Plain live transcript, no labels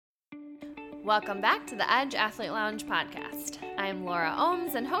Welcome back to the Edge Athlete Lounge podcast. I'm Laura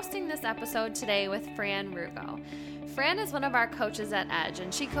Ohms and hosting this episode today with Fran Rugo. Fran is one of our coaches at Edge,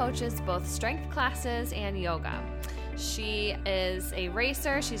 and she coaches both strength classes and yoga. She is a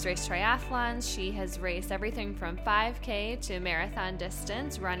racer. She's raced triathlons. She has raced everything from 5K to marathon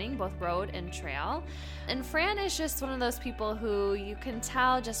distance, running both road and trail. And Fran is just one of those people who you can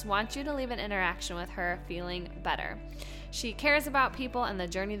tell just wants you to leave an interaction with her feeling better. She cares about people and the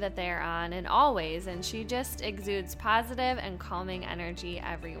journey that they are on in all ways, and she just exudes positive and calming energy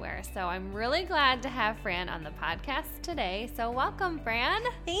everywhere. So I'm really glad to have Fran on the podcast today. So welcome, Fran.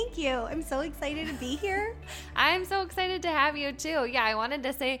 Thank you. I'm so excited to be here. I'm so excited to have you too. Yeah, I wanted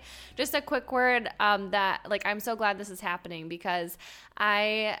to say just a quick word that I'm so glad this is happening because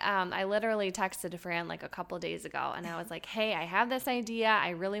I literally texted Fran a couple days ago and I was like, hey, I have this idea. I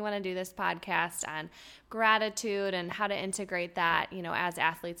really want to do this podcast on gratitude and how to integrate that, as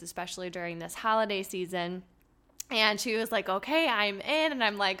athletes, especially during this holiday season. And she was like, okay, I'm in. And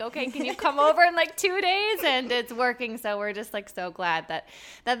I'm like, okay, can you come over in 2 days? And it's working. So we're just so glad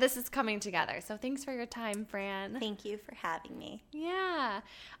that this is coming together. So thanks for your time, Fran. Thank you for having me. Yeah.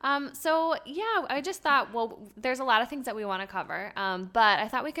 I just thought, there's a lot of things that we want to cover. But I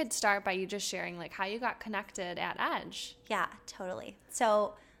thought we could start by you just sharing how you got connected at Edge. Yeah, totally.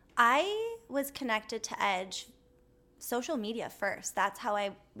 So I was connected to Edge social media first. That's how I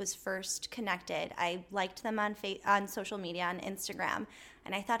was first connected. I liked them on social media, on Instagram,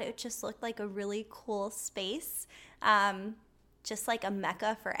 and I thought it just looked like a really cool space, just like a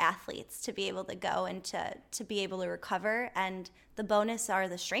mecca for athletes to be able to go and to be able to recover. And the bonus are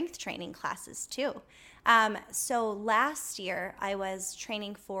the strength training classes too. So last year I was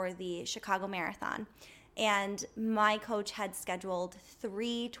training for the Chicago Marathon, and my coach had scheduled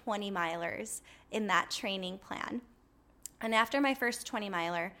 3 20-milers in that training plan. And after my first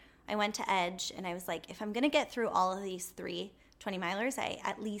 20-miler, I went to Edge, and I was like, if I'm going to get through all of these 3 20-milers, I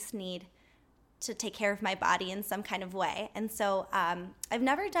at least need to take care of my body in some kind of way. And so I've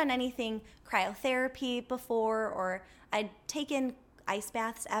never done anything cryotherapy before, or I'd taken ice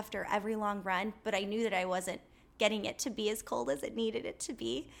baths after every long run, but I knew that I wasn't getting it to be as cold as it needed it to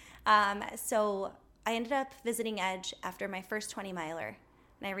be. So I ended up visiting Edge after my first 20-miler,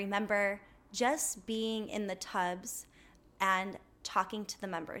 and I remember just being in the tubs and talking to the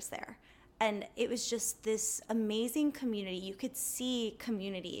members there. And it was just this amazing community. You could see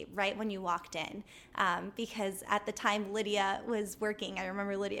community right when you walked in, because at the time Lydia was working. I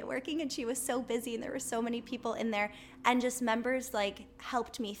remember Lydia working, and she was so busy, and there were so many people in there. And just members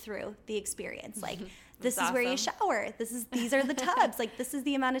helped me through the experience. This is awesome. Where you shower. These are the tubs. This is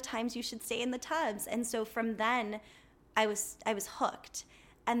the amount of times you should stay in the tubs. And so from then, I was hooked.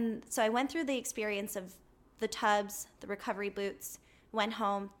 And so I went through the experience of the tubs, the recovery boots, went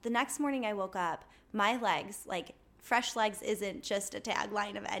home. The next morning I woke up, my legs, fresh legs isn't just a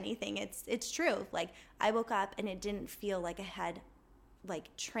tagline of anything. It's true. I woke up and it didn't feel like I had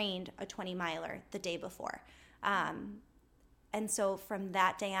trained a 20-miler the day before. And so from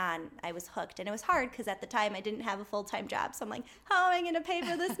that day on, I was hooked. And it was hard because at the time I didn't have a full-time job. So I'm like, how am I going to pay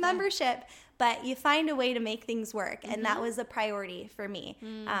for this membership? But you find a way to make things work. And that was a priority for me,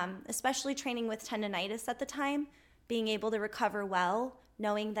 especially training with tendonitis at the time, being able to recover well,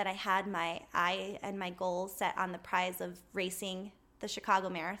 knowing that I had my eye and my goal set on the prize of racing the Chicago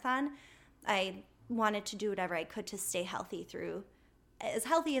Marathon. I wanted to do whatever I could to stay healthy as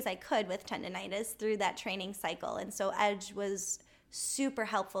healthy as I could with tendonitis through that training cycle. And so Edge was super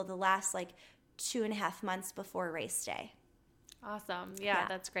helpful the last 2.5 months before race day. Awesome. Yeah,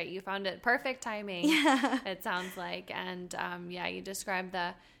 that's great. You found it perfect timing. Yeah. It sounds like. And you described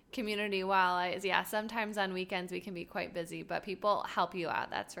the community well. Sometimes on weekends we can be quite busy, but people help you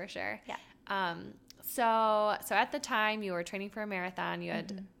out. That's for sure. Yeah. So at the time you were training for a marathon, you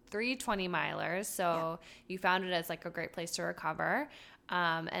had 3 20-milers. So you found it as a great place to recover.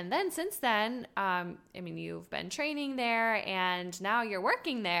 And then since then, you've been training there and now you're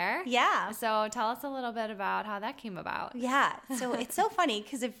working there. Yeah. So tell us a little bit about how that came about. Yeah. So it's so funny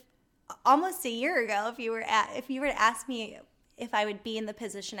because almost a year ago, if you were to ask me if I would be in the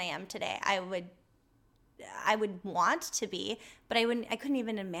position I am today, I would want to be, but I couldn't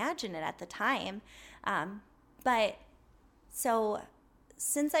even imagine it at the time. But so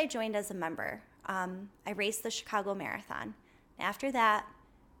since I joined as a member, I raced the Chicago Marathon. After that,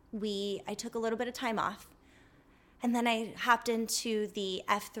 I took a little bit of time off, and then I hopped into the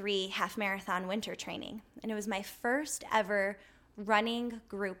F3 half marathon winter training, and it was my first ever running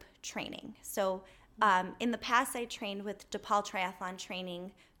group training. So in the past, I trained with DePaul Triathlon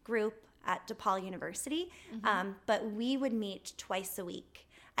Training Group at DePaul University, but we would meet twice a week.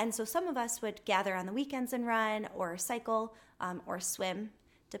 And so some of us would gather on the weekends and run or cycle or swim,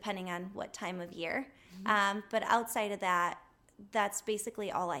 depending on what time of year. But outside of that, that's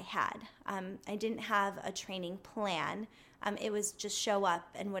basically all I had. I didn't have a training plan. It was just show up,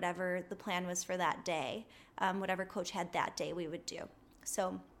 and whatever the plan was for that day, whatever coach had that day, we would do.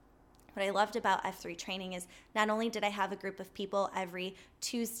 So what I loved about F3 training is not only did I have a group of people every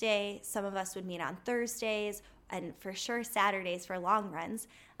Tuesday, some of us would meet on Thursdays, and for sure Saturdays for long runs.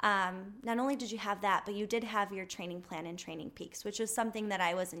 Not only did you have that, but you did have your training plan and training peaks, which was something that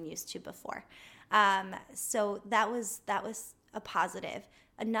I wasn't used to before. So that was a positive.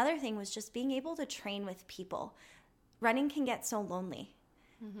 Another thing was just being able to train with people. Running can get so lonely.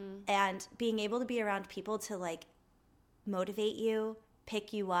 And being able to be around people to like motivate you,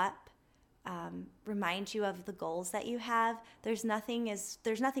 pick you up, remind you of the goals that you have. There's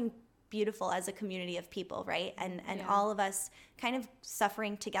nothing beautiful as a community of people, right? And all of us kind of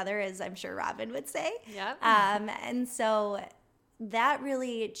suffering together, as I'm sure Robin would say. Yep. And so that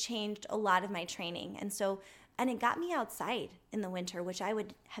really changed a lot of my training. And it got me outside in the winter, which I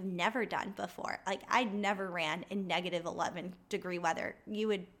would have never done before. Like, I'd never ran in negative 11 degree weather.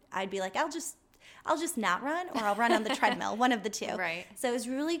 I'd be like, I'll just not run, or I'll run on the treadmill, one of the two. Right. So it was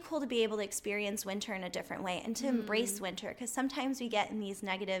really cool to be able to experience winter in a different way and to embrace winter, because sometimes we get in these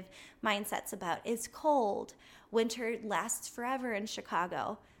negative mindsets about it's cold. Winter lasts forever in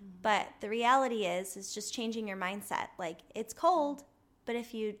Chicago. But the reality is just changing your mindset. Like, it's cold, but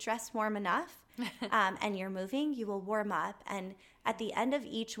if you dress warm enough and you're moving, you will warm up. And at the end of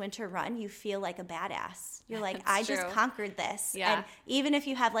each winter run, you feel like a badass. You're like, I just conquered this. Yeah. And even if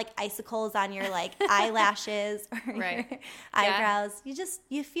you have like icicles on your like eyelashes or your eyebrows,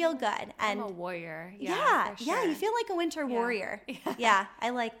 you feel good. And I'm a warrior. Yeah, sure. you feel like a winter warrior. Yeah, I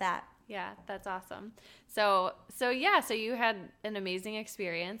like that. Yeah, that's awesome. So you had an amazing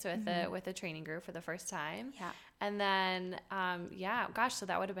experience with the training group for the first time. Yeah. And then, so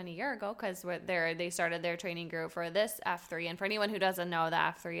that would have been a year ago, because they started their training group for this F3. And for anyone who doesn't know, the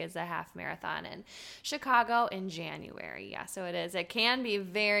F3 is a half marathon in Chicago in January. Yeah, so it is. It can be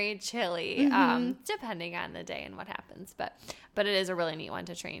very chilly, depending on the day and what happens. But it is a really neat one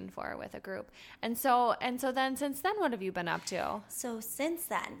to train for with a group. And so then, since then, what have you been up to? So since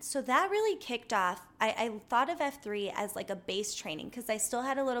then, that really kicked off. I thought of F3 as like a base training, because I still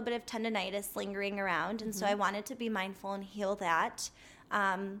had a little bit of tendonitis lingering around, and so I wanted to be mindful and heal that.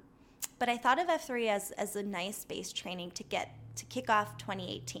 But I thought of F3 as a nice base training to kick off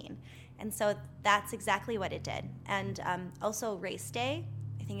 2018, and so that's exactly what it did. And also race day,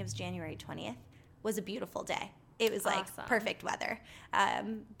 I think it was January 20th, was a beautiful day. It was like perfect weather.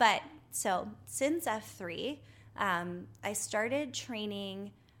 But so since F3, I started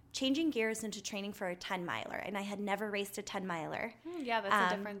changing gears into training for a 10-miler, and I had never raced a 10-miler. Yeah,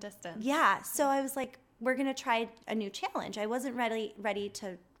 that's a different distance. Yeah, so I was like, we're going to try a new challenge. I wasn't ready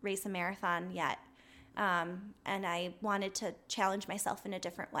to race a marathon yet, and I wanted to challenge myself in a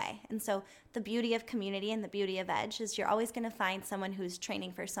different way. And so the beauty of community and the beauty of Edge is you're always going to find someone who's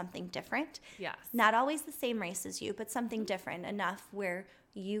training for something different. Yes. Not always the same race as you, but something different enough where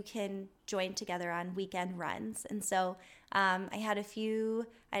you can join together on weekend runs. And so I had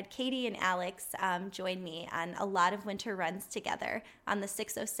Katie and Alex join me on a lot of winter runs together on the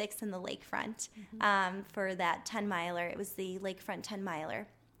 606 and the Lakefront for that 10-miler. It was the Lakefront 10-miler.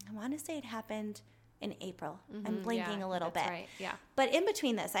 I want to say it happened in April. I'm blinking a little bit. Right. Yeah. But in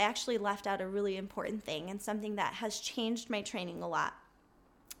between this, I actually left out a really important thing, and something that has changed my training a lot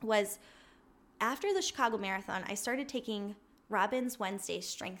was after the Chicago Marathon, I started taking Robin's Wednesday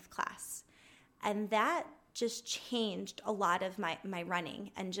strength class. And that just changed a lot of my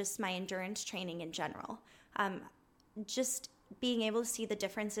running and just my endurance training in general. Just being able to see the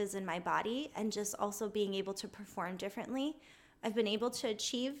differences in my body and just also being able to perform differently. I've been able to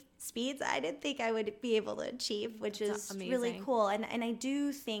achieve speeds I didn't think I would be able to achieve, which is amazing. Really cool. And I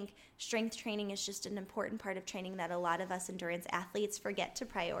do think strength training is just an important part of training that a lot of us endurance athletes forget to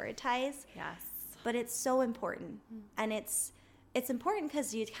prioritize. Yes. But it's so important. And it's important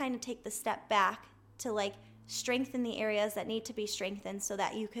because you kind of take the step back to like strengthen the areas that need to be strengthened so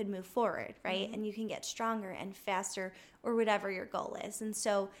that you could move forward, right? And you can get stronger and faster or whatever your goal is. And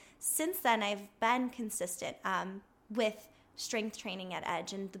so since then, I've been consistent with strength training at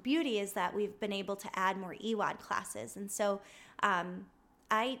Edge. And the beauty is that we've been able to add more EWOD classes. And so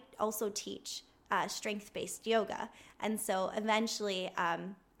I also teach strength-based yoga. And so eventually,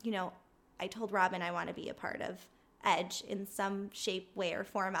 I told Robin I want to be a part of Edge in some shape, way, or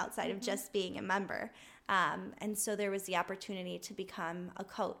form outside of just being a member. And so there was the opportunity to become a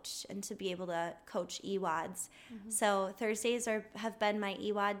coach and to be able to coach EWODs. So Thursdays have been my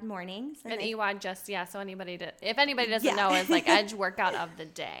EWOD mornings. And EWOD so if anybody doesn't know, is like Edge workout of the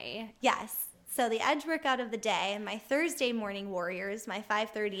day. Yes. So the Edge workout of the day, and my Thursday morning warriors, my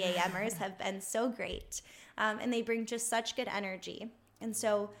 5:30 a.m.ers have been so great. And they bring just such good energy. And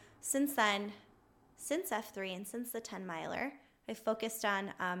so since then, since F3 and since the 10-miler, I've focused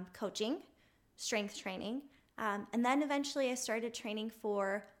on coaching, strength training, and then eventually I started training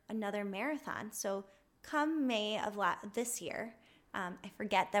for another marathon. So come May of this year, I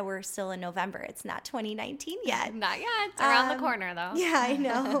forget that we're still in November. It's not 2019 yet. Not yet. It's around the corner, though. Yeah, I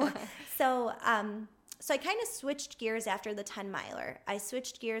know. So I kind of switched gears after the 10-miler. I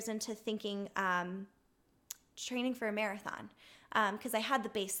switched gears into thinking training for a marathon because I had the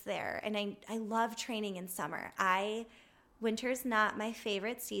base there, and I love training in summer. Winter's not my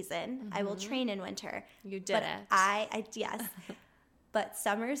favorite season. I will train in winter. You did it. Yes. But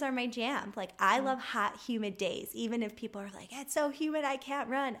summers are my jam. Like, I love hot, humid days. Even if people are like, it's so humid, I can't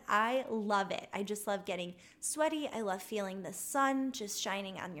run. I love it. I just love getting sweaty. I love feeling the sun just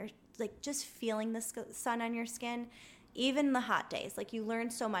shining on just feeling the sun on your skin. Even the hot days. Like, you learn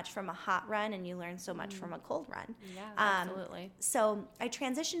so much from a hot run, and you learn so much from a cold run. Yeah, absolutely. So I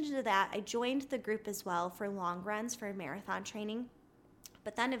transitioned into that. I joined the group as well for long runs, for marathon training.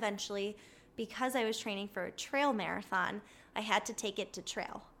 But then eventually, because I was training for a trail marathon, I had to take it to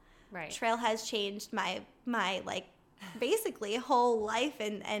trail. Right. Trail has changed my like basically whole life,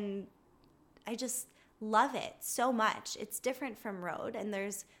 and I just love it so much. It's different from road, and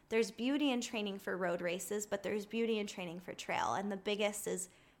there's beauty in training for road races, but there's beauty in training for trail. And the biggest is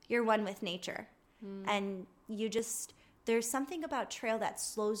you're one with nature. And there's something about trail that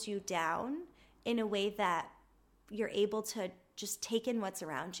slows you down in a way that you're able to just take in what's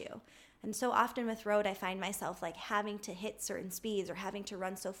around you. And so often with road, I find myself like having to hit certain speeds or having to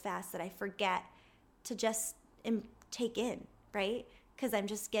run so fast that I forget to just take in, right? Because I'm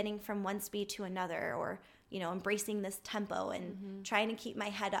just getting from one speed to another, or, embracing this tempo and trying to keep my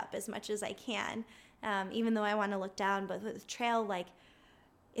head up as much as I can, even though I want to look down. But with trail, like,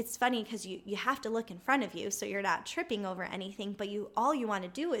 it's funny because you have to look in front of you so you're not tripping over anything, but all you want to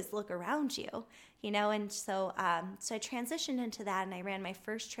do is look around you, and so I transitioned into that, and I ran my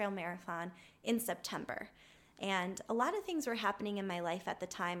first trail marathon in September. And a lot of things were happening in my life at the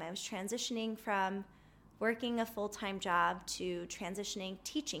time. I was transitioning from working a full-time job to transitioning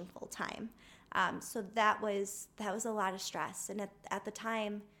teaching full-time. So that was a lot of stress. And at the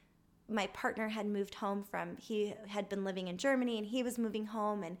time, my partner had moved home he had been living in Germany, and he was moving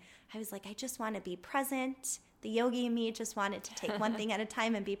home, and I was like, I just want to be present. The yogi in me just wanted to take one thing at a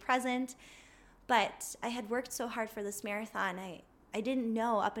time and be present. But I had worked so hard for this marathon, I didn't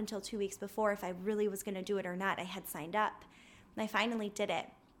know up until 2 weeks before if I really was going to do it or not. I had signed up, and I finally did it.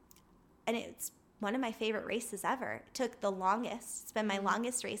 And it's one of my favorite races ever. It took the longest. It's been my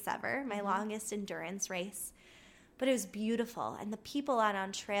longest race ever, my longest endurance race. But it was beautiful, and the people out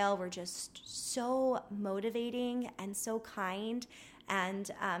on trail were just so motivating and so kind. And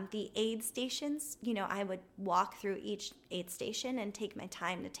the aid stations, I would walk through each aid station and take my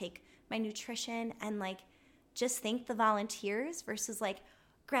time to take my nutrition and just thank the volunteers versus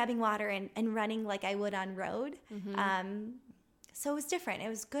grabbing water and running like I would on road. So it was different. It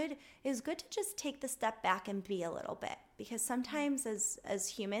was good. It was good to just take the step back and be a little bit, because sometimes as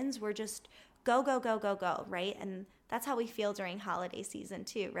humans, we're just go, go, go, go, go, right? And that's how we feel during holiday season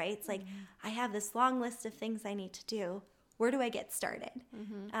too, right? It's like, I have this long list of things I need to do. Where do I get started?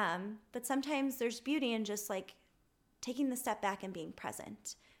 But sometimes there's beauty in just taking the step back and being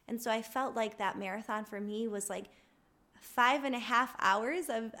present. And so I felt like that marathon for me was 5.5 hours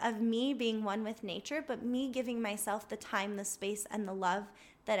of me being one with nature, but me giving myself the time, the space, and the love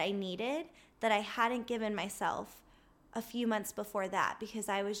that I needed, that I hadn't given myself a few months before that, because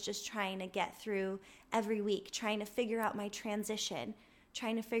I was just trying to get through every week, trying to figure out my transition,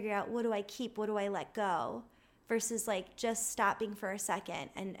 trying to figure out what do I keep, what do I let go, versus just stopping for a second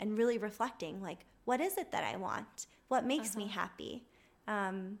and really reflecting, what is it that I want? What makes me happy?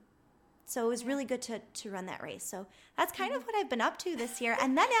 So it was really good to run that race. So that's kind of what I've been up to this year.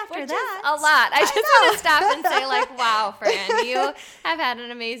 And then after that, a lot. I just want to stop and say, wow, Fran, you have had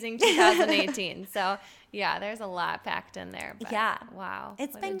an amazing 2018. So Yeah, there's a lot packed in there. But yeah. Wow.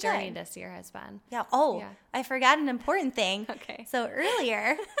 It's what been a journey good. this year has been. Yeah. Oh, Yeah. I forgot an important thing. Okay. So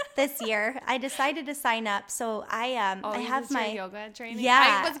earlier this year, I decided to sign up. So I have is my your yoga training.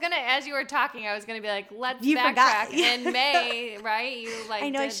 Yeah. I was gonna, as you were talking, I was gonna be like, let's You backtrack. forgot. In May, right? You I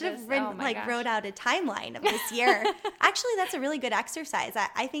know I should have wrote out a timeline of this year. Actually, that's a really good exercise.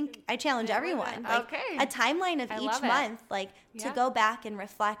 I think I challenge everyone. Okay. A timeline of each month, to go back and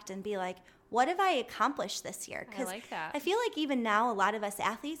reflect and be like, what have I accomplished this year? I like that. I feel like even now, a lot of us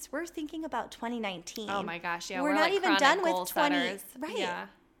athletes, we're thinking about 2019. Oh my gosh, yeah. We're not even done with 20. Setters. Right. Yeah.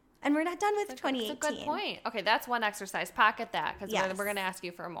 And we're not done with 2018. That's a good point. Okay, that's one exercise. Pocket that, because Yes. we're going to ask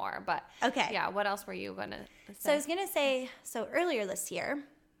you for more. But okay. Yeah, what else were you going to say? So I was going to say, earlier this year,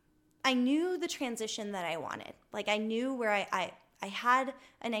 I knew the transition that I wanted. Like I knew where I had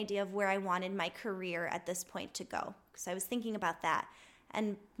an idea of where I wanted my career at this point to go. Because I was thinking about that.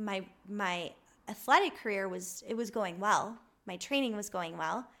 And my athletic career was going well. My training was going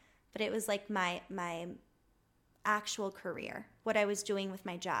well. But it was like my actual career, what I was doing with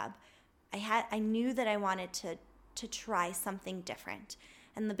my job. I knew that I wanted to try something different.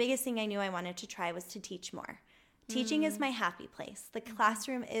 And the biggest thing I knew I wanted to try was to teach more. Teaching is my happy place. The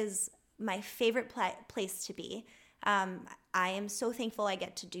classroom is my favorite place to be. I am so thankful I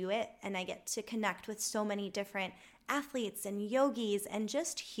get to do it, and I get to connect with so many different athletes and yogis and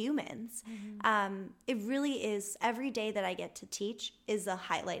just humans. It really is, every day that I get to teach is a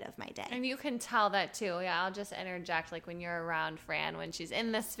highlight of my day. And you can tell that too. Yeah, I'll just interject, like when you're around Fran, when she's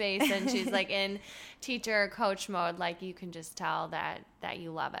in this space and she's like in teacher coach mode, like you can just tell that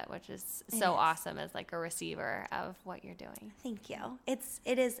you love it, which is so awesome as like a receiver of what you're doing. Thank you.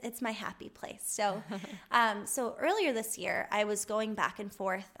 It's my happy place. So so earlier this year, I was going back and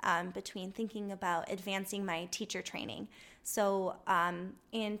forth between thinking about advancing my teacher training. So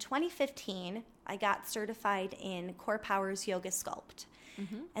in 2015, I got certified in Core Powers Yoga Sculpt.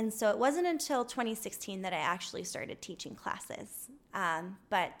 And so it wasn't until 2016 that I actually started teaching classes.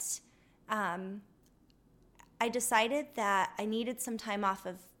 But I decided that I needed some time off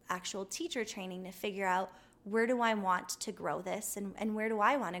of actual teacher training to figure out where do I want to grow this and where do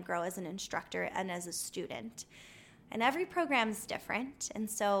I want to grow as an instructor and as a student. And every program is different. And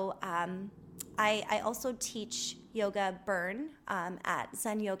so I also teach yoga burn at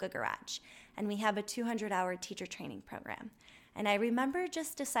Zen Yoga Garage. And we have a 200-hour teacher training program. And I remember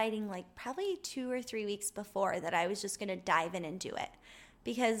just deciding like probably 2 or 3 weeks before that I was just going to dive in and do it.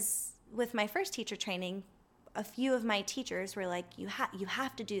 Because with my first teacher training, a few of my teachers were like, you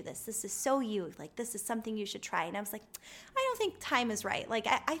have to do this. This is so you. Like, this is something you should try. And I was like, I don't think time is right. Like,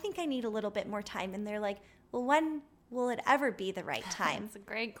 I think I need a little bit more time. And they're like, well, when will it ever be the right time? That's a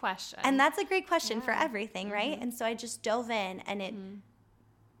great question. And that's a great question for everything, right? And so I just dove in, and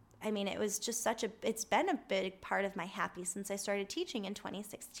it was just it's been a big part of my happy since I started teaching in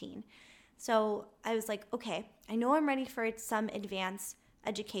 2016. So I was like, okay, I know I'm ready for some advanced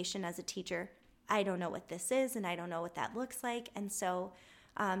education as a teacher. I don't know what this is, and I don't know what that looks like. And so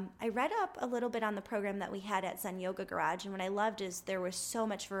I read up a little bit on the program that we had at Zen Yoga Garage, and what I loved is there was so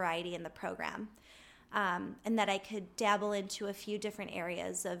much variety in the program, and that I could dabble into a few different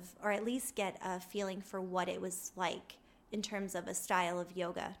areas or at least get a feeling for what it was like in terms of a style of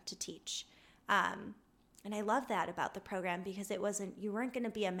yoga to teach. And I love that about the program, because you weren't going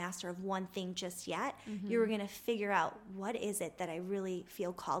to be a master of one thing just yet. You were going to figure out, what is it that I really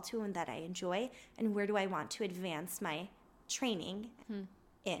feel called to and that I enjoy, and where do I want to advance my training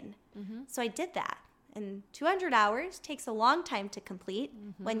in. So I did that. And 200 hours takes a long time to complete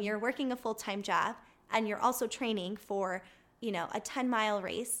when you're working a full-time job and you're also training for, a 10-mile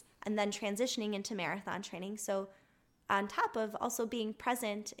race and then transitioning into marathon training. So on top of also being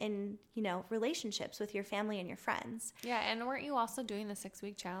present in, relationships with your family and your friends. Yeah, and weren't you also doing the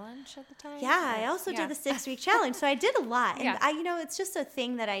 6-week challenge at the time? Yeah, I also did the 6-week challenge, so I did a lot. And it's just a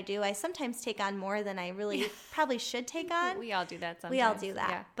thing that I do. I sometimes take on more than I really probably should take on. We all do that sometimes. We all do that.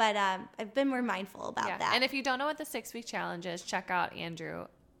 Yeah. But I've been more mindful about that. And if you don't know what the 6-week challenge is, check out Andrew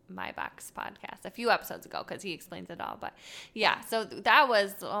Maybach's podcast a few episodes ago, because he explains it all. But yeah, so that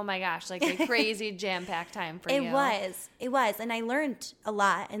was, oh my gosh, like a crazy jam-packed time for you. It was. And I learned a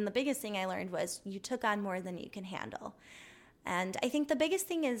lot. And the biggest thing I learned was you took on more than you can handle. And I think the biggest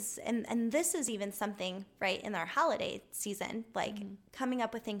thing is, and this is even something right in our holiday season, like coming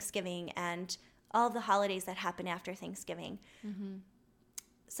up with Thanksgiving and all of the holidays that happen after Thanksgiving.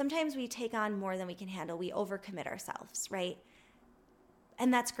 Sometimes we take on more than we can handle. We overcommit ourselves, right?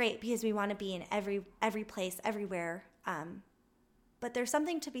 And that's great, because we want to be in every place, everywhere. But there's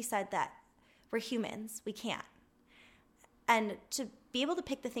something to be said that we're humans. We can't. And be able to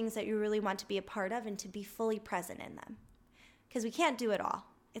pick the things that you really want to be a part of and to be fully present in them. Because we can't do it all.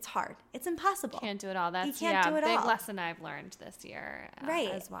 It's hard. It's impossible. Can't do it all. That's do it big all. lesson I've learned this year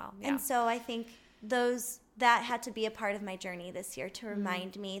as well. Yeah. And so I think that had to be a part of my journey this year to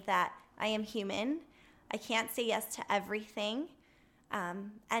remind me that I am human. I can't say yes to everything.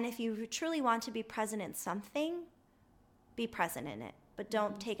 And if you truly want to be present in something, be present in it. But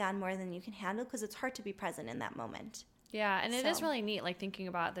don't take on more than you can handle, because it's hard to be present in that moment. Yeah, and it is really neat, like, thinking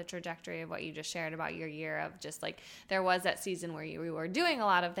about the trajectory of what you just shared about your year of just, like, there was that season where you were doing a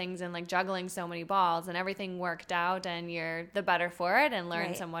lot of things and, like, juggling so many balls, and everything worked out, and you're the better for it and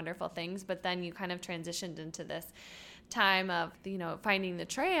learned some wonderful things. But then you kind of transitioned into this time of, finding the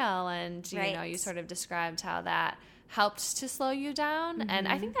trail, and, you sort of described how that helped to slow you down. And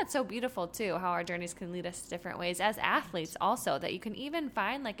I think that's so beautiful too, how our journeys can lead us different ways as athletes also, that you can even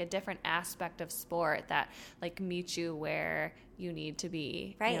find like a different aspect of sport that like meets you where you need to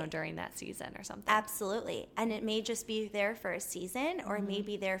be during that season or something. Absolutely. And it may just be there for a season, or it may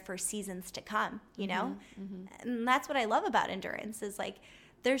be there for seasons to come, and that's what I love about endurance is like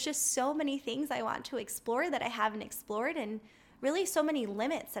there's just so many things I want to explore that I haven't explored, and really so many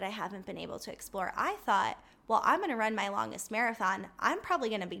limits that I haven't been able to explore. I thought, well, I'm going to run my longest marathon. I'm probably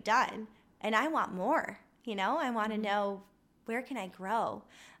going to be done, and I want more. I want to know, where can I grow?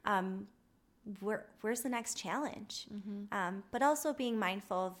 Where's the next challenge? But also being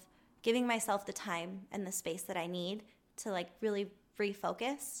mindful of giving myself the time and the space that I need to like really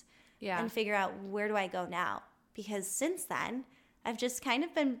refocus and figure out, where do I go now? Because since then, I've just kind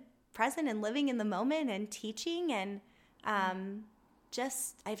of been present and living in the moment and teaching, and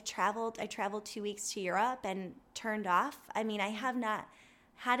I traveled 2 weeks to Europe and turned off. I mean, I have not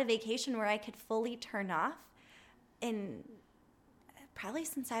had a vacation where I could fully turn off in probably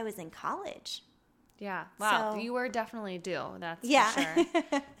since I was in college. Yeah. Wow. So, you were definitely due. That's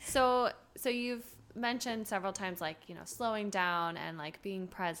for sure. So you've mentioned several times, like, slowing down and like being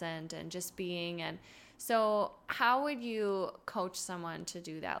present and just being. And so how would you coach someone to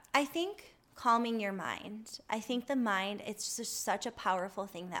do that? I think calming your mind. I think the mind, it's just such a powerful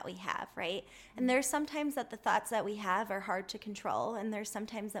thing that we have, right? And there's sometimes that the thoughts that we have are hard to control, and there's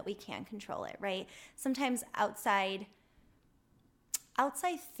sometimes that we can control it, right? Sometimes outside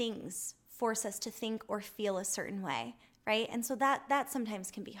things force us to think or feel a certain way, right? And so that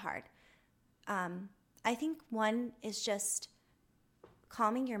sometimes can be hard. I think one is just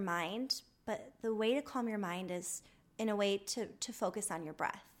calming your mind, but the way to calm your mind is in a way to focus on your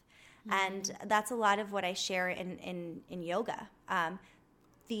breath. And that's a lot of what I share in yoga.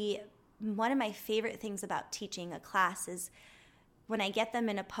 One of my favorite things about teaching a class is when I get them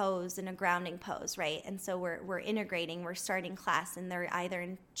in a pose, in a grounding pose, right? And so we're integrating, we're starting class, and they're either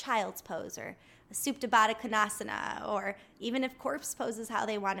in child's pose or a Supta Baddha Konasana, or even if corpse pose is how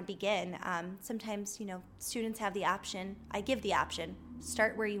they want to begin. Sometimes, students have the option, I give the option,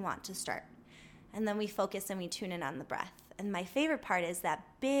 start where you want to start. And then we focus and we tune in on the breath. And my favorite part is that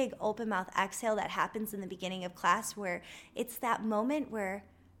big open mouth exhale that happens in the beginning of class, where it's that moment where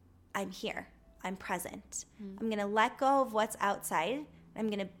I'm here, I'm present. I'm going to let go of what's outside. I'm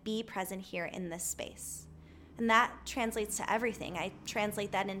going to be present here in this space. And that translates to everything. I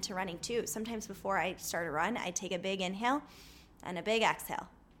translate that into running too. Sometimes before I start a run, I take a big inhale and a big exhale.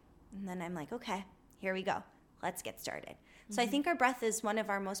 And then I'm like, okay, here we go. Let's get started. So I think our breath is one of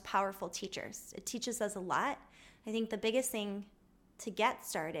our most powerful teachers. It teaches us a lot. I think the biggest thing to get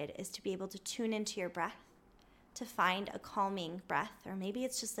started is to be able to tune into your breath, to find a calming breath, or maybe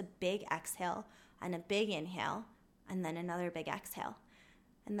it's just a big exhale and a big inhale and then another big exhale.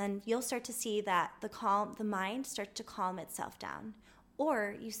 And then you'll start to see that the mind starts to calm itself down,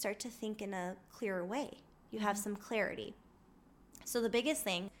 or you start to think in a clearer way. You have some clarity. So the biggest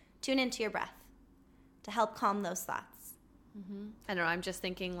thing, tune into your breath to help calm those thoughts. I don't know, I'm just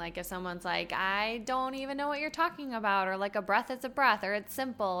thinking, like, if someone's like, I don't even know what you're talking about, or like a breath is a breath, or it's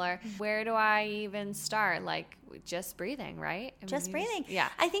simple, or where do I even start? Like, just breathing, right? Just breathing. Yeah.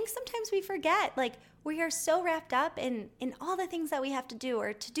 I think sometimes we forget, like, we are so wrapped up in all the things that we have to do,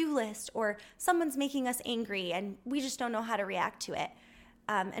 or to-do list, or someone's making us angry and we just don't know how to react to it.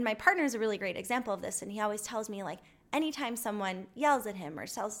 And my partner is a really great example of this, and he always tells me, like, anytime someone yells at him or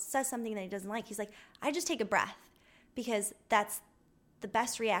says something that he doesn't like, he's like, I just take a breath. Because that's the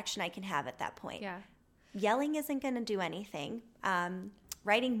best reaction I can have at that point. Yeah. Yelling isn't going to do anything.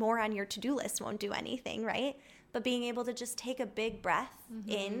 Writing more on your to-do list won't do anything, right? But being able to just take a big breath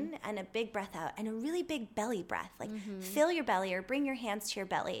in and a big breath out, and a really big belly breath. Like fill your belly, or bring your hands to your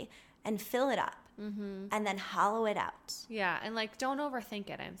belly and fill it up. and then hollow it out. Yeah, and like don't overthink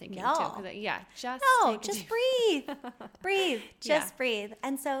it, I'm thinking No. too. 'Cause, yeah, just Just breathe. Breathe. Just breathe.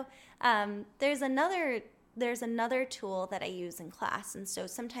 And so there's another tool that I use in class. And so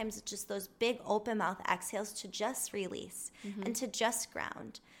sometimes it's just those big open mouth exhales to just release and to just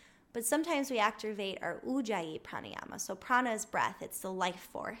ground. But sometimes we activate our Ujjayi pranayama. So prana is breath. It's the life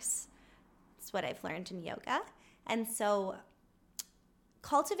force. It's what I've learned in yoga. And so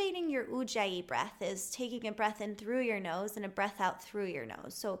cultivating your Ujjayi breath is taking a breath in through your nose and a breath out through your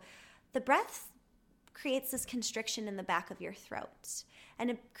nose. So the breath creates this constriction in the back of your throat. And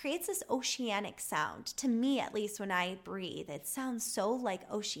it creates this oceanic sound. To me, at least, when I breathe, it sounds so like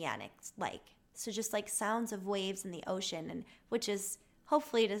oceanic-like. So just like sounds of waves in the ocean, and which is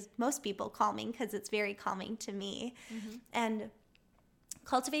hopefully to most people calming, because it's very calming to me. And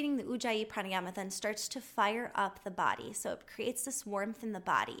cultivating the Ujjayi pranayama then starts to fire up the body. So it creates this warmth in the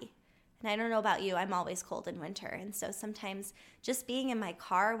body. And I don't know about you, I'm always cold in winter. And so sometimes just being in my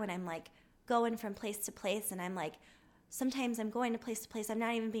car when I'm like going from place to place, and I'm like, sometimes I'm going to place, I'm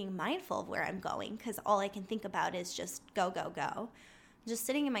not even being mindful of where I'm going, because all I can think about is just go, go, go. Just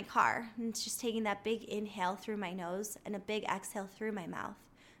sitting in my car and just taking that big inhale through my nose and a big exhale through my mouth,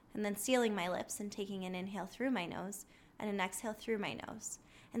 and then sealing my lips and taking an inhale through my nose and an exhale through my nose,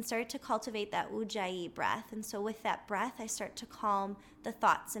 and start to cultivate that Ujjayi breath. And so with that breath, I start to calm the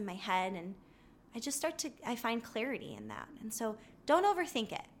thoughts in my head, and I find clarity in that. And so don't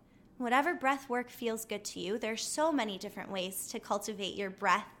overthink it. Whatever breath work feels good to you, there's so many different ways to cultivate your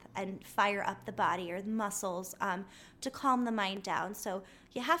breath and fire up the body or the muscles to calm the mind down. So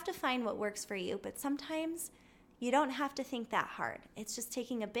you have to find what works for you, but sometimes you don't have to think that hard. It's just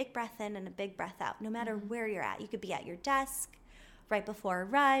taking a big breath in and a big breath out, no matter where you're at. You could be at your desk, right before a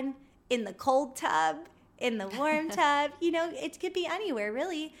run, in the cold tub, in the warm tub. It could be anywhere,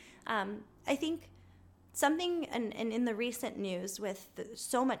 really. I think something, and in the recent news with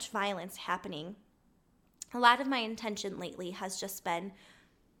so much violence happening, a lot of my intention lately has just been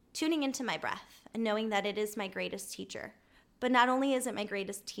tuning into my breath and knowing that it is my greatest teacher. But not only is it my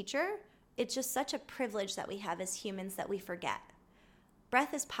greatest teacher, it's just such a privilege that we have as humans that we forget.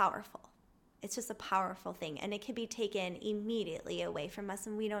 Breath is powerful. It's just a powerful thing, and it can be taken immediately away from us,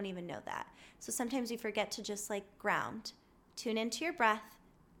 and we don't even know that. So sometimes we forget to just like ground, tune into your breath,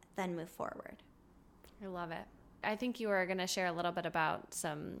 then move forward. I love it. I think you were going to share a little bit about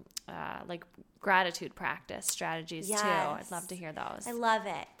some like gratitude practice strategies too. I'd love to hear those. I love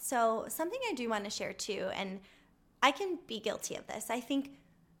it. So something I do want to share too, and I can be guilty of this. I think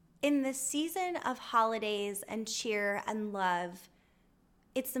in the season of holidays and cheer and love,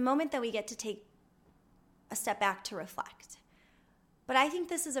 it's the moment that we get to take a step back to reflect. But I think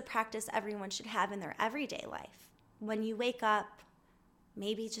this is a practice everyone should have in their everyday life. When you wake up,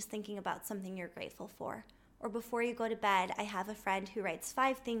 maybe just thinking about something you're grateful for. Or before you go to bed, I have a friend who writes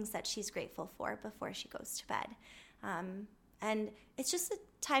 5 things that she's grateful for before she goes to bed. And it's just a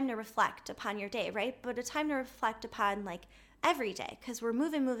time to reflect upon your day, right? But a time to reflect upon like every day, because we're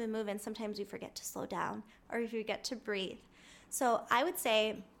moving. Sometimes we forget to slow down or we forget to breathe. So I would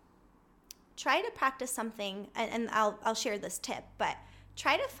say try to practice something, and I'll share this tip, but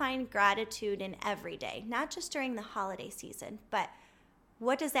try to find gratitude in every day, not just during the holiday season, but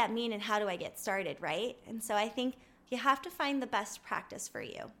what does that mean and how do I get started, right? And so I think you have to find the best practice for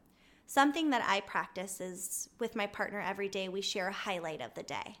you. Something that I practice is with my partner every day, we share a highlight of the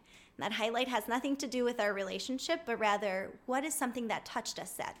day. And that highlight has nothing to do with our relationship, but rather what is something that touched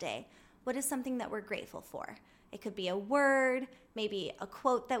us that day? What is something that we're grateful for? It could be a word, maybe a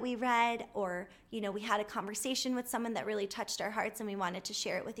quote that we read, or, we had a conversation with someone that really touched our hearts and we wanted to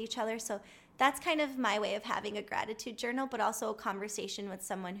share it with each other. So that's kind of my way of having a gratitude journal, but also a conversation with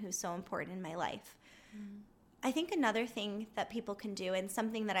someone who's so important in my life. I think another thing that people can do, and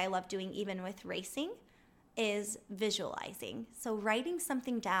something that I love doing even with racing, is visualizing. So writing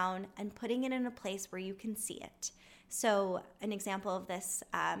something down and putting it in a place where you can see it. So an example of this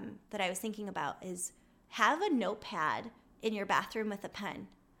that I was thinking about is have a notepad in your bathroom with a pen.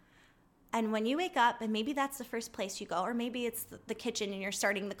 And when you wake up, and maybe that's the first place you go, or maybe it's the kitchen and you're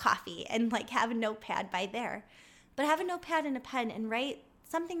starting the coffee, and like have a notepad by there. But have a notepad and a pen and write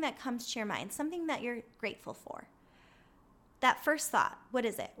something that comes to your mind, something that you're grateful for. That first thought, what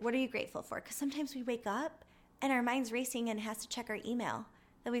is it? What are you grateful for? Because sometimes we wake up and our mind's racing and has to check our email.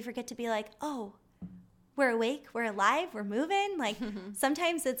 That we forget to be like, oh, we're awake, we're alive, we're moving. Like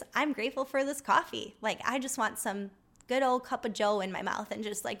sometimes it's, I'm grateful for this coffee. Like I just want some good old cup of joe in my mouth and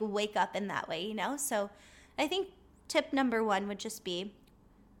just like wake up in that way, So I think tip number 1 would just be,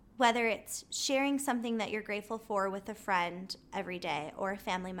 whether it's sharing something that you're grateful for with a friend every day or a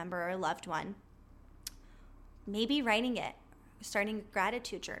family member or a loved one, maybe writing it, starting a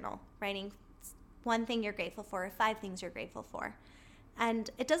gratitude journal, writing one thing you're grateful for or 5 things you're grateful for. And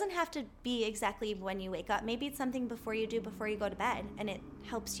it doesn't have to be exactly when you wake up. Maybe it's something before you go to bed, and it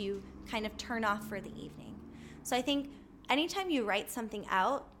helps you kind of turn off for the evening. So I think anytime you write something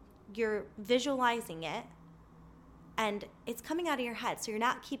out, you're visualizing it, and it's coming out of your head. So you're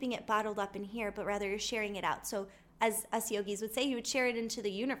not keeping it bottled up in here, but rather you're sharing it out. So as us yogis would say, you would share it into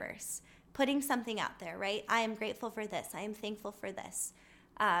the universe, putting something out there, right? I am grateful for this. I am thankful for this.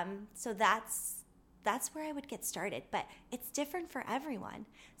 So that's where I would get started. But it's different for everyone.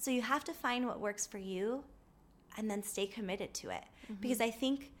 So you have to find what works for you and then stay committed to it. Mm-hmm. Because I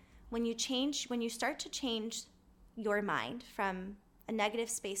think when you start to change your mind from a negative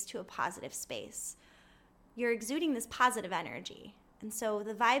space to a positive space, you're exuding this positive energy. And so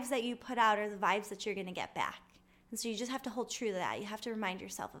the vibes that you put out are the vibes that you're going to get back. And so you just have to hold true to that. You have to remind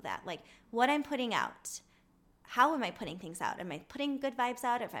yourself of that. Like, what I'm putting out, how am I putting things out? Am I putting good vibes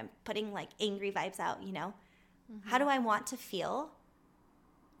out? If I'm putting, like, angry vibes out, you know? Mm-hmm. How do I want to feel?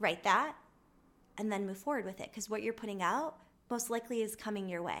 Write that, and then move forward with it. Because what you're putting out most likely is coming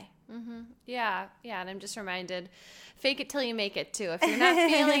your way. Mm-hmm. Yeah. And I'm just reminded, fake it till you make it too. If you're not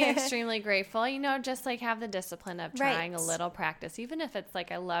feeling extremely grateful, just like have the discipline of trying a little practice, even if it's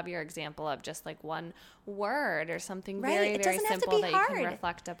like, I love your example of just like one word or something very, very simple that you can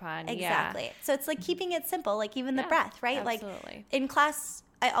reflect upon. Exactly. Yeah. So it's like keeping it simple, like even the breath, right? Absolutely. Like in class,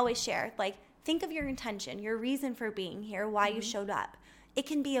 I always share, like, think of your intention, your reason for being here, why you showed up. It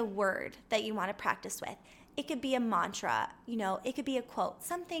can be a word that you want to practice with. It could be a mantra, it could be a quote,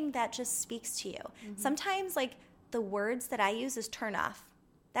 something that just speaks to you. Mm-hmm. Sometimes, like, the words that I use is turn off.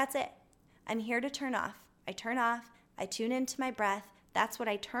 That's it. I'm here to turn off. I turn off. I tune into my breath. That's what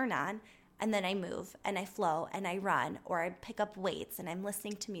I turn on. And then I move and I flow and I run, or I pick up weights and I'm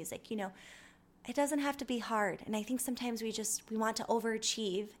listening to music. It doesn't have to be hard. And I think sometimes we want to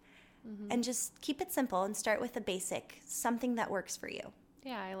overachieve and just keep it simple and start with the basic, something that works for you.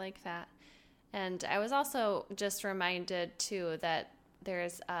 Yeah, I like that. And I was also just reminded, too, that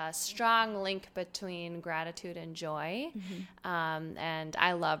there's a strong link between gratitude and joy. Mm-hmm. And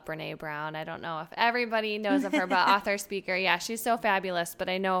I love Brene Brown. I don't know if everybody knows of her, but author, speaker. Yeah, she's so fabulous. But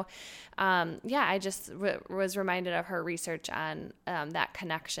I know, I just was reminded of her research on that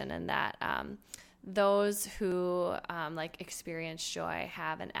connection, and that those who experience joy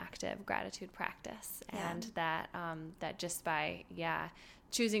have an active gratitude practice. And that just by,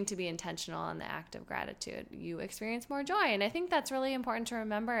 choosing to be intentional in the act of gratitude, you experience more joy. And I think that's really important to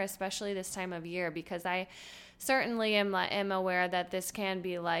remember, especially this time of year, because I certainly am aware that this can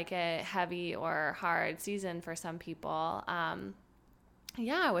be like a heavy or hard season for some people.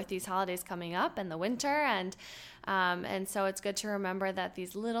 With these holidays coming up and the winter, and so it's good to remember that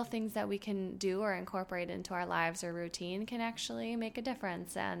these little things that we can do or incorporate into our lives or routine can actually make a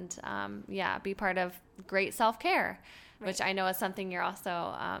difference, and be part of great self-care. Right. Which I know is something you're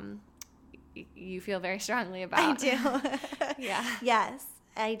also, you feel very strongly about. I do. Yes,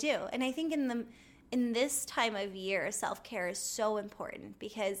 I do. And I think in this time of year, self-care is so important,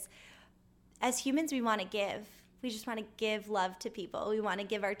 because as humans, we want to give. We just want to give love to people. We want to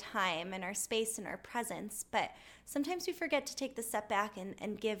give our time and our space and our presence. But sometimes we forget to take the step back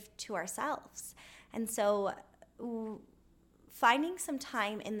and give to ourselves. And so finding some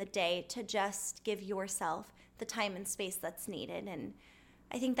time in the day to just give yourself the time and space that's needed. And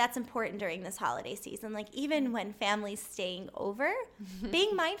I think that's important during this holiday season. Like, even when family's staying over,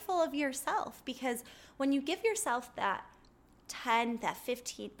 being mindful of yourself, because when you give yourself that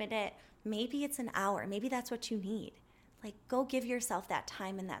 15-minute, maybe it's an hour, maybe that's what you need. Like, go give yourself that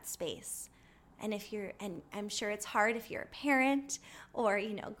time and that space. And and I'm sure it's hard if you're a parent or,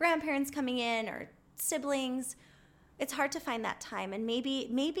 grandparents coming in or siblings, it's hard to find that time. And maybe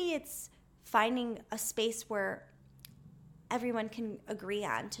it's finding a space where everyone can agree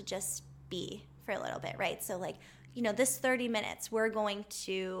on to just be for a little bit, right? So this 30 minutes, we're going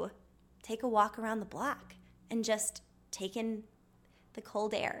to take a walk around the block and just take in the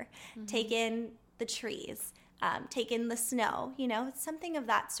cold air, take in the trees, take in the snow, something of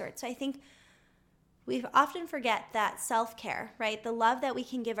that sort. So I think we often forget that self-care, right? The love that we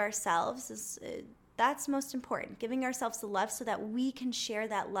can give ourselves that's most important. Giving ourselves the love so that we can share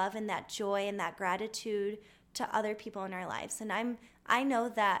that love and that joy and that gratitude to other people in our lives. And I know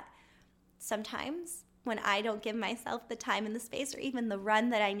that sometimes when I don't give myself the time and the space, or even the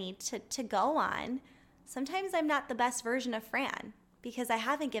run that I need to go on, sometimes I'm not the best version of Fran, because I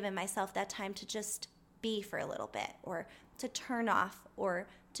haven't given myself that time to just be for a little bit, or to turn off, or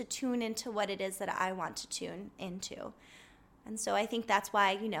to tune into what it is that I want to tune into. And so I think that's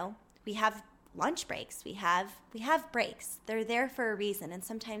why, we have lunch breaks. We have breaks. They're there for a reason, and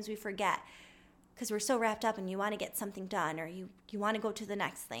sometimes we forget because we're so wrapped up and you want to get something done or you want to go to the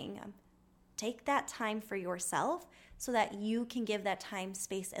next thing. Take that time for yourself so that you can give that time,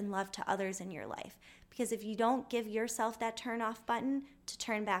 space, and love to others in your life. Because if you don't give yourself that turn off button to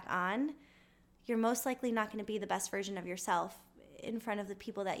turn back on, you're most likely not going to be the best version of yourself in front of the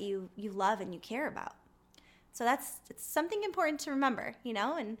people that you love and you care about. So it's something important to remember,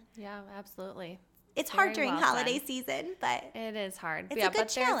 and yeah, absolutely. It's hard during holiday season, but it is hard. It's a good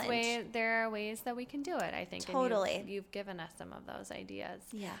challenge. There are ways that we can do it, I think. Totally. And you've given us some of those ideas.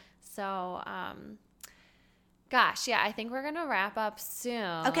 Yeah. So, gosh, yeah, I think we're going to wrap up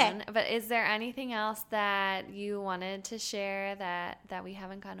soon. Okay. But is there anything else that you wanted to share that we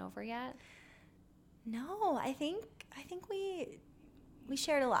haven't gone over yet? No, I think we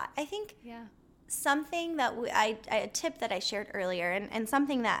shared a lot. I think yeah. Something that a tip that I shared earlier and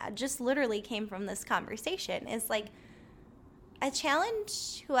something that just literally came from this conversation is like a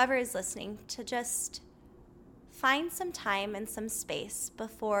challenge whoever is listening to just find some time and some space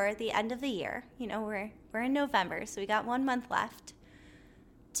before the end of the year. We're in November, so we got 1 month left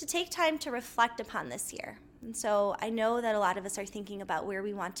to take time to reflect upon this year. And so I know that a lot of us are thinking about where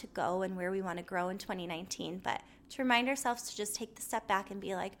we want to go and where we want to grow in 2019, but to remind ourselves to just take the step back and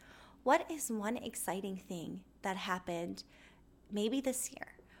be like, what is one exciting thing that happened maybe this year?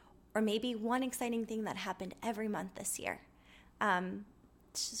 Or maybe one exciting thing that happened every month this year?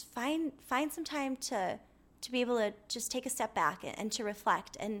 Just find some time to be able to just take a step back and to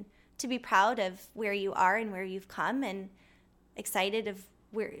reflect and to be proud of where you are and where you've come and excited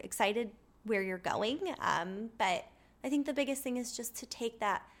where you're going. But I think the biggest thing is just to take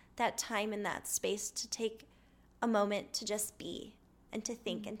that time and that space to take a moment to just be and to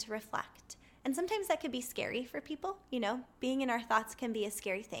think and to reflect. And sometimes that could be scary for people, being in our thoughts can be a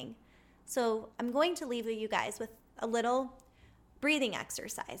scary thing. So I'm going to leave you guys with a little breathing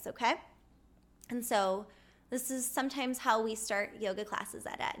exercise, okay? And so this is sometimes how we start yoga classes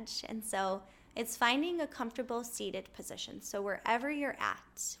at Edge. And so it's finding a comfortable seated position. So wherever you're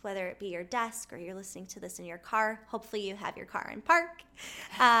at, whether it be your desk or you're listening to this in your car, hopefully you have your car in park.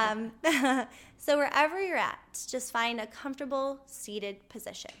 So wherever you're at, just find a comfortable seated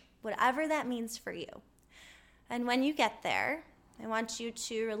position, whatever that means for you. And when you get there, I want you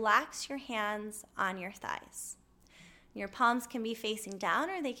to relax your hands on your thighs. Your palms can be facing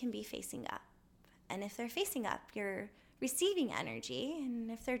down or they can be facing up. And if they're facing up, you're receiving energy. And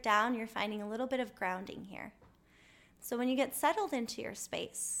if they're down, you're finding a little bit of grounding here. So when you get settled into your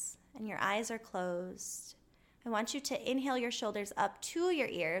space and your eyes are closed, I want you to inhale your shoulders up to your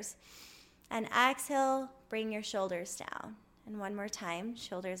ears and exhale, bring your shoulders down. And one more time,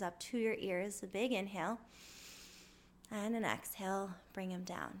 shoulders up to your ears, a big inhale. And an exhale, bring them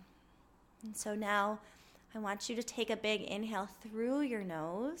down. And so now I want you to take a big inhale through your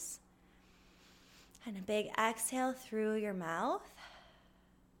nose and a big exhale through your mouth.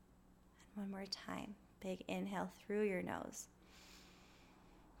 And one more time, big inhale through your nose.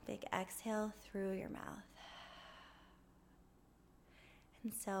 Big exhale through your mouth.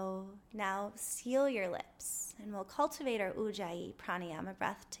 And so now seal your lips and we'll cultivate our Ujjayi pranayama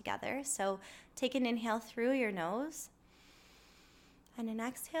breath together. So take an inhale through your nose and an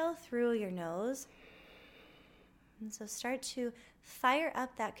exhale through your nose. And so start to fire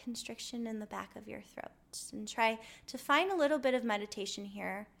up that constriction in the back of your throat and try to find a little bit of meditation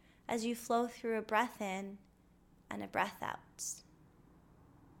here as you flow through a breath in and a breath out.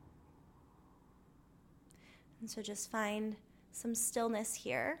 And so just find some stillness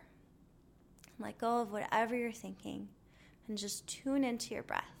here. Let go of whatever you're thinking and just tune into your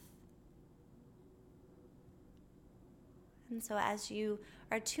breath. And so as you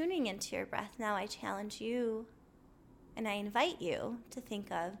are tuning into your breath, now I challenge you and I invite you to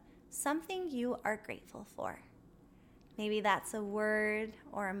think of something you are grateful for. Maybe that's a word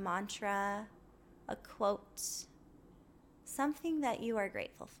or a mantra, a quote, something that you are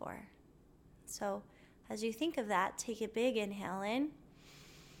grateful for. So as you think of that, take a big inhale in,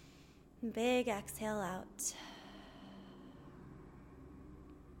 big exhale out.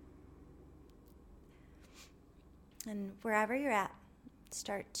 And wherever you're at,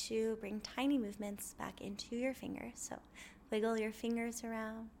 start to bring tiny movements back into your fingers. So wiggle your fingers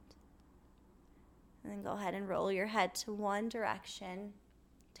around. And then go ahead and roll your head to one direction.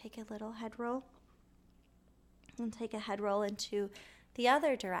 Take a little head roll. And take a head roll into the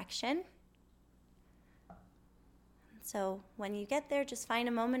other direction. So when you get there, just find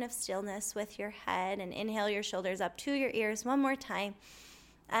a moment of stillness with your head and inhale your shoulders up to your ears one more time.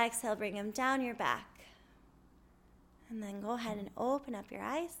 Exhale, bring them down your back. And then go ahead and open up your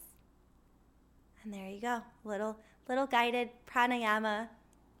eyes. And there you go. Little guided pranayama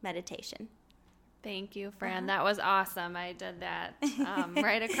meditation. Thank you, Fran. That was awesome. I did that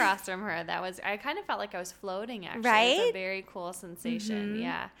right across from her. I kind of felt like I was floating, actually. Right? It's a very cool sensation. Mm-hmm.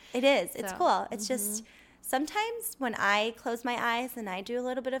 Yeah. It is. It's cool. It's just sometimes when I close my eyes and I do a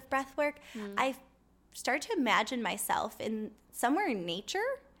little bit of breath work, I start to imagine myself in somewhere in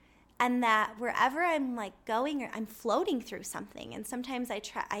nature, and that wherever I'm like going, I'm floating through something. And sometimes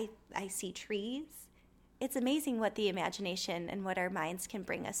I see trees. It's amazing what the imagination and what our minds can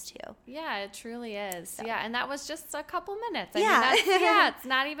bring us to. Yeah, it truly is. So. Yeah, and that was just a couple minutes. I mean, it's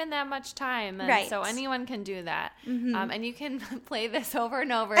not even that much time. And right. So anyone can do that. Mm-hmm. And you can play this over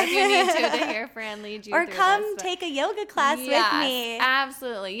and over if you need to hear Fran lead you or through come this. take a yoga class with me.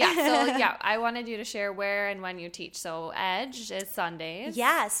 Absolutely. Yeah. So, I wanted you to share where and when you teach. So Edge is Sundays.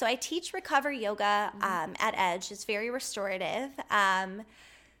 Yeah. So I teach recover yoga at Edge. It's very restorative.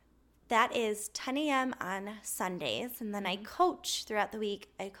 That is 10 a.m. on Sundays, and then I coach throughout the week.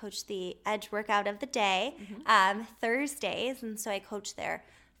 I coach the Edge workout of the day Thursdays, and so I coach there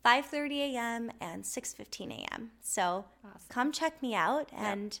 5:30 a.m. and 6:15 a.m. So come check me out,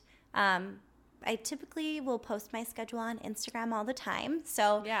 and I typically will post my schedule on Instagram all the time.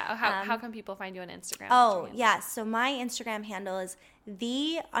 So how can people find you on Instagram? So my Instagram handle is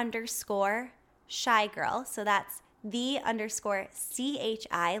 _shy girl. So that's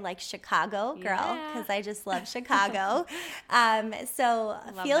 _CHI, like Chicago girl, because I just love Chicago. So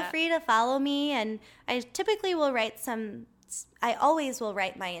feel free to follow me, and I typically will I always will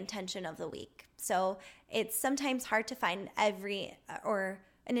write my intention of the week. So it's sometimes hard to find an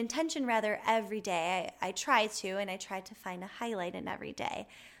intention every day. I try to find a highlight in every day.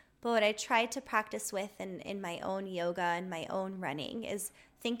 But what I try to practice with in my own yoga and my own running is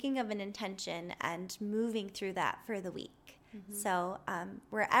thinking of an intention and moving through that for the week. Mm-hmm. So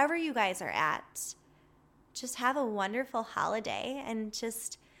wherever you guys are at, just have a wonderful holiday and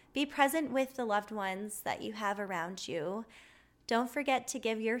just be present with the loved ones that you have around you. Don't forget to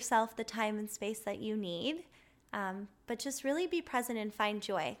give yourself the time and space that you need, but just really be present and find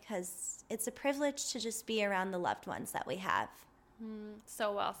joy, because it's a privilege to just be around the loved ones that we have.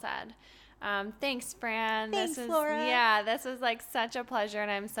 So well said. Thanks, Fran. Thanks, Laura. Yeah, this was like such a pleasure, and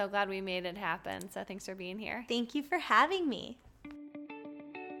I'm so glad we made it happen. So thanks for being here. Thank you for having me.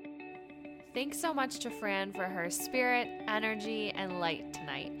 Thanks so much to Fran for her spirit, energy, and light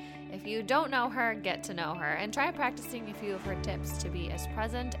tonight. If you don't know her, get to know her, and try practicing a few of her tips to be as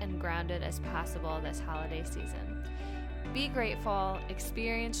present and grounded as possible this holiday season. Be grateful,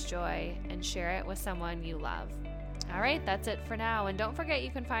 experience joy, and share it with someone you love. All right, that's it for now. And don't forget, you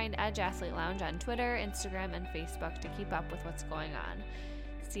can find Edge Athlete Lounge on Twitter, Instagram, and Facebook to keep up with what's going on.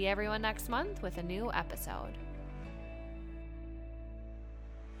 See everyone next month with a new episode.